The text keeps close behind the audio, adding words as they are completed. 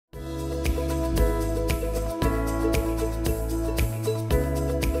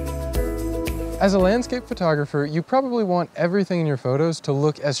As a landscape photographer, you probably want everything in your photos to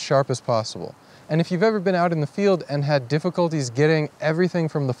look as sharp as possible. And if you've ever been out in the field and had difficulties getting everything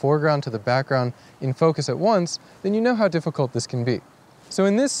from the foreground to the background in focus at once, then you know how difficult this can be. So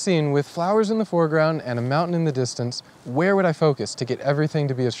in this scene, with flowers in the foreground and a mountain in the distance, where would I focus to get everything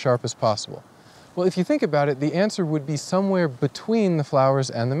to be as sharp as possible? Well, if you think about it, the answer would be somewhere between the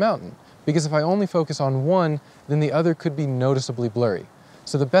flowers and the mountain. Because if I only focus on one, then the other could be noticeably blurry.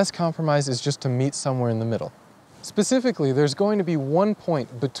 So the best compromise is just to meet somewhere in the middle. Specifically, there's going to be one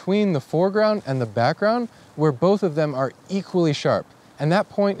point between the foreground and the background where both of them are equally sharp, and that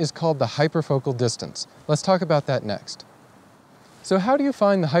point is called the hyperfocal distance. Let's talk about that next. So how do you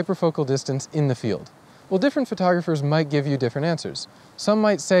find the hyperfocal distance in the field? Well, different photographers might give you different answers. Some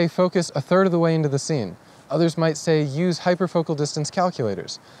might say focus a third of the way into the scene. Others might say use hyperfocal distance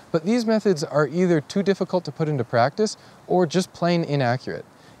calculators. But these methods are either too difficult to put into practice or just plain inaccurate.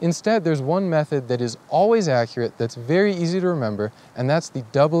 Instead, there's one method that is always accurate, that's very easy to remember, and that's the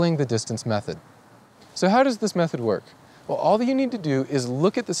doubling the distance method. So how does this method work? Well, all that you need to do is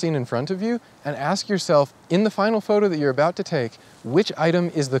look at the scene in front of you and ask yourself, in the final photo that you're about to take, which item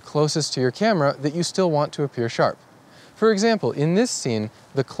is the closest to your camera that you still want to appear sharp. For example, in this scene,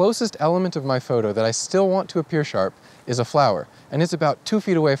 the closest element of my photo that I still want to appear sharp is a flower, and it's about 2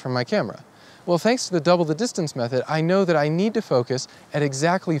 feet away from my camera. Well, thanks to the double the distance method, I know that I need to focus at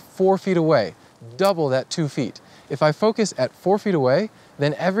exactly 4 feet away, double that 2 feet. If I focus at 4 feet away,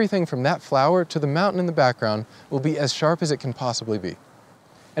 then everything from that flower to the mountain in the background will be as sharp as it can possibly be.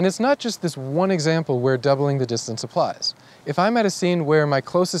 And it's not just this one example where doubling the distance applies. If I'm at a scene where my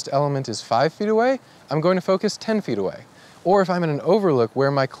closest element is 5 feet away, I'm going to focus 10 feet away. Or if I'm in an overlook where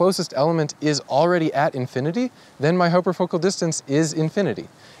my closest element is already at infinity, then my hyperfocal distance is infinity.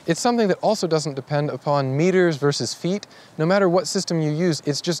 It's something that also doesn't depend upon meters versus feet. No matter what system you use,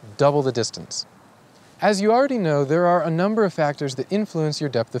 it's just double the distance. As you already know, there are a number of factors that influence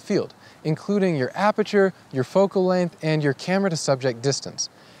your depth of field, including your aperture, your focal length, and your camera to subject distance.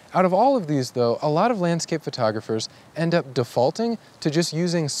 Out of all of these, though, a lot of landscape photographers end up defaulting to just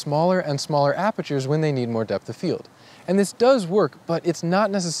using smaller and smaller apertures when they need more depth of field. And this does work, but it's not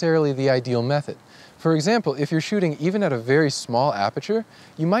necessarily the ideal method. For example, if you're shooting even at a very small aperture,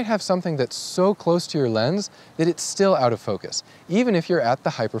 you might have something that's so close to your lens that it's still out of focus, even if you're at the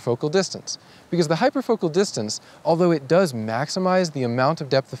hyperfocal distance. Because the hyperfocal distance, although it does maximize the amount of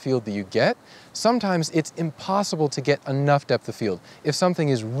depth of field that you get, sometimes it's impossible to get enough depth of field if something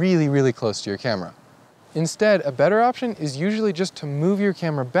is really, really close to your camera. Instead, a better option is usually just to move your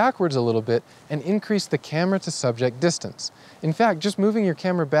camera backwards a little bit and increase the camera to subject distance. In fact, just moving your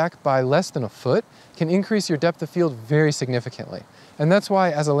camera back by less than a foot can increase your depth of field very significantly. And that's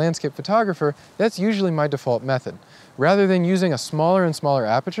why, as a landscape photographer, that's usually my default method. Rather than using a smaller and smaller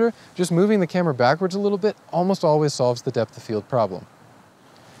aperture, just moving the camera backwards a little bit almost always solves the depth of field problem.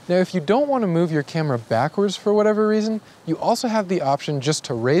 Now, if you don't want to move your camera backwards for whatever reason, you also have the option just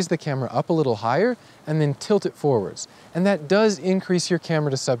to raise the camera up a little higher and then tilt it forwards. And that does increase your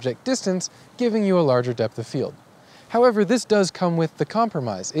camera to subject distance, giving you a larger depth of field. However, this does come with the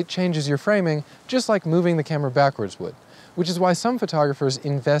compromise. It changes your framing just like moving the camera backwards would, which is why some photographers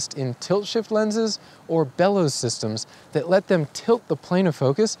invest in tilt-shift lenses or bellows systems that let them tilt the plane of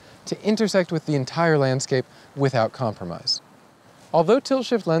focus to intersect with the entire landscape without compromise. Although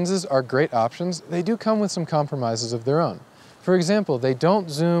tilt-shift lenses are great options, they do come with some compromises of their own. For example, they don't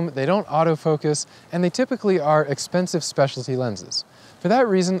zoom, they don't autofocus, and they typically are expensive specialty lenses. For that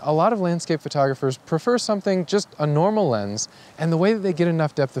reason, a lot of landscape photographers prefer something just a normal lens, and the way that they get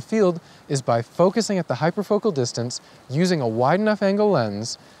enough depth of field is by focusing at the hyperfocal distance, using a wide enough angle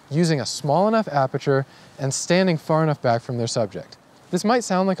lens, using a small enough aperture, and standing far enough back from their subject. This might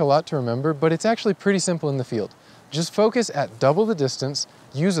sound like a lot to remember, but it's actually pretty simple in the field. Just focus at double the distance,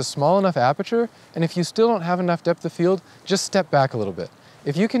 use a small enough aperture, and if you still don't have enough depth of field, just step back a little bit.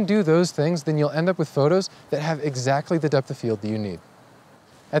 If you can do those things, then you'll end up with photos that have exactly the depth of field that you need.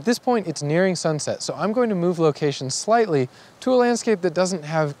 At this point, it's nearing sunset, so I'm going to move location slightly to a landscape that doesn't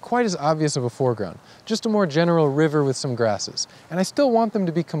have quite as obvious of a foreground, just a more general river with some grasses. And I still want them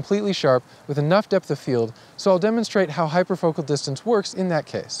to be completely sharp with enough depth of field, so I'll demonstrate how hyperfocal distance works in that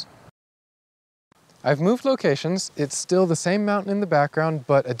case. I've moved locations. It's still the same mountain in the background,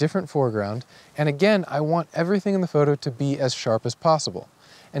 but a different foreground. And again, I want everything in the photo to be as sharp as possible.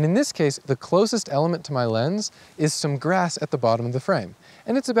 And in this case, the closest element to my lens is some grass at the bottom of the frame.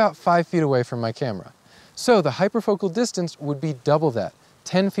 And it's about 5 feet away from my camera. So the hyperfocal distance would be double that,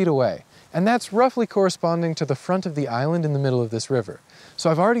 10 feet away. And that's roughly corresponding to the front of the island in the middle of this river. So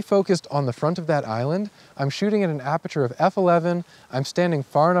I've already focused on the front of that island. I'm shooting at an aperture of f11. I'm standing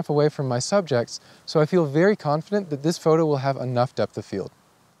far enough away from my subjects, so I feel very confident that this photo will have enough depth of field.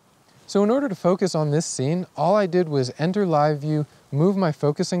 So in order to focus on this scene, all I did was enter live view, move my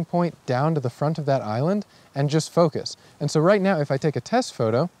focusing point down to the front of that island, and just focus. And so right now, if I take a test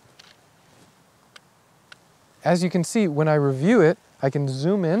photo, as you can see, when I review it, I can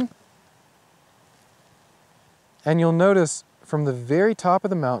zoom in, and you'll notice from the very top of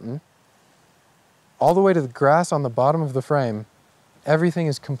the mountain, all the way to the grass on the bottom of the frame, everything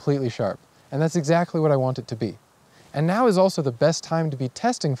is completely sharp. And that's exactly what I want it to be. And now is also the best time to be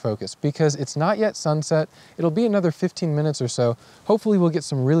testing focus because it's not yet sunset. It'll be another 15 minutes or so. Hopefully we'll get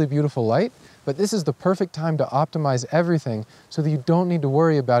some really beautiful light, but this is the perfect time to optimize everything so that you don't need to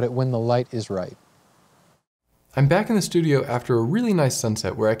worry about it when the light is right. I'm back in the studio after a really nice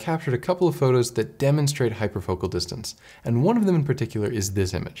sunset where I captured a couple of photos that demonstrate hyperfocal distance, and one of them in particular is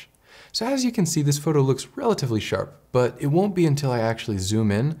this image. So as you can see, this photo looks relatively sharp, but it won't be until I actually zoom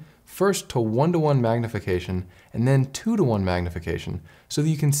in, first to 1:1 magnification, and then 2:1 magnification, so that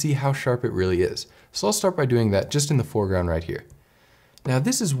you can see how sharp it really is. So I'll start by doing that just in the foreground right here. Now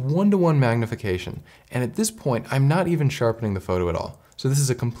this is 1:1 magnification, and at this point I'm not even sharpening the photo at all. So this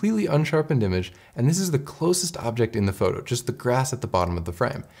is a completely unsharpened image, and this is the closest object in the photo, just the grass at the bottom of the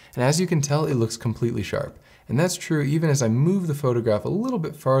frame. And as you can tell, it looks completely sharp. And that's true even as I move the photograph a little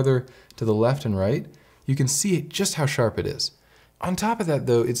bit farther to the left and right, you can see just how sharp it is. On top of that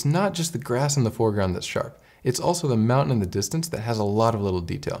though, it's not just the grass in the foreground that's sharp, it's also the mountain in the distance that has a lot of little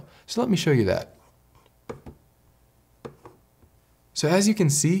detail. So let me show you that. So as you can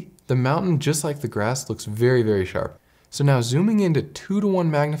see, the mountain, just like the grass, looks very, very sharp. So now zooming into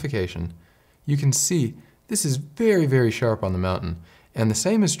 2:1 magnification, you can see this is very, very sharp on the mountain. And the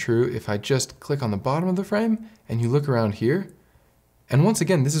same is true if I just click on the bottom of the frame and you look around here. And once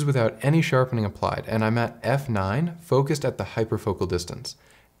again, this is without any sharpening applied, and I'm at f9, focused at the hyperfocal distance.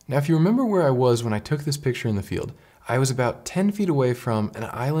 Now if you remember where I was when I took this picture in the field, I was about 10 feet away from an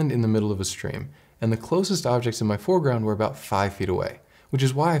island in the middle of a stream, and the closest objects in my foreground were about 5 feet away, which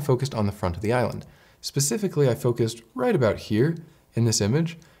is why I focused on the front of the island. Specifically, I focused right about here in this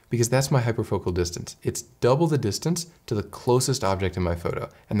image because that's my hyperfocal distance. It's double the distance to the closest object in my photo,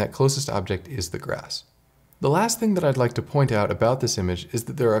 and that closest object is the grass. The last thing that I'd like to point out about this image is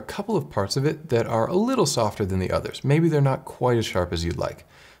that there are a couple of parts of it that are a little softer than the others. Maybe they're not quite as sharp as you'd like.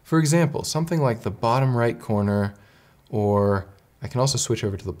 For example, something like the bottom right corner, or I can also switch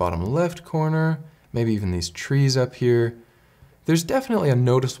over to the bottom left corner, maybe even these trees up here. There's definitely a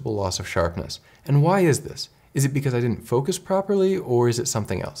noticeable loss of sharpness. And why is this? Is it because I didn't focus properly, or is it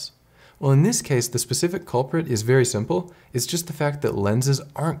something else? Well, in this case, the specific culprit is very simple. It's just the fact that lenses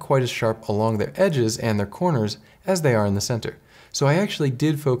aren't quite as sharp along their edges and their corners as they are in the center. So I actually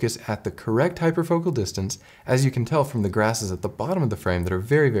did focus at the correct hyperfocal distance, as you can tell from the grasses at the bottom of the frame that are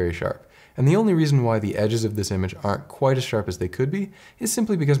very, very sharp. And the only reason why the edges of this image aren't quite as sharp as they could be is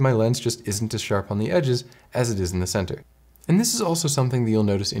simply because my lens just isn't as sharp on the edges as it is in the center. And this is also something that you'll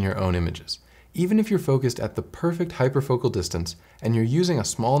notice in your own images. Even if you're focused at the perfect hyperfocal distance and you're using a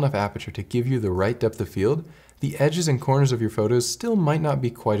small enough aperture to give you the right depth of field, the edges and corners of your photos still might not be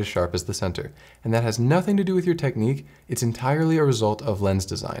quite as sharp as the center. And that has nothing to do with your technique, it's entirely a result of lens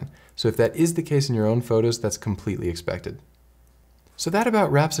design. So if that is the case in your own photos, that's completely expected. So that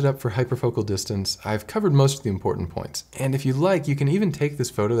about wraps it up for hyperfocal distance. I've covered most of the important points. And if you'd like, you can even take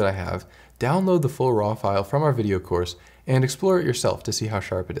this photo that I have, download the full RAW file from our video course, and explore it yourself to see how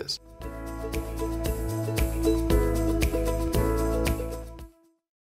sharp it is.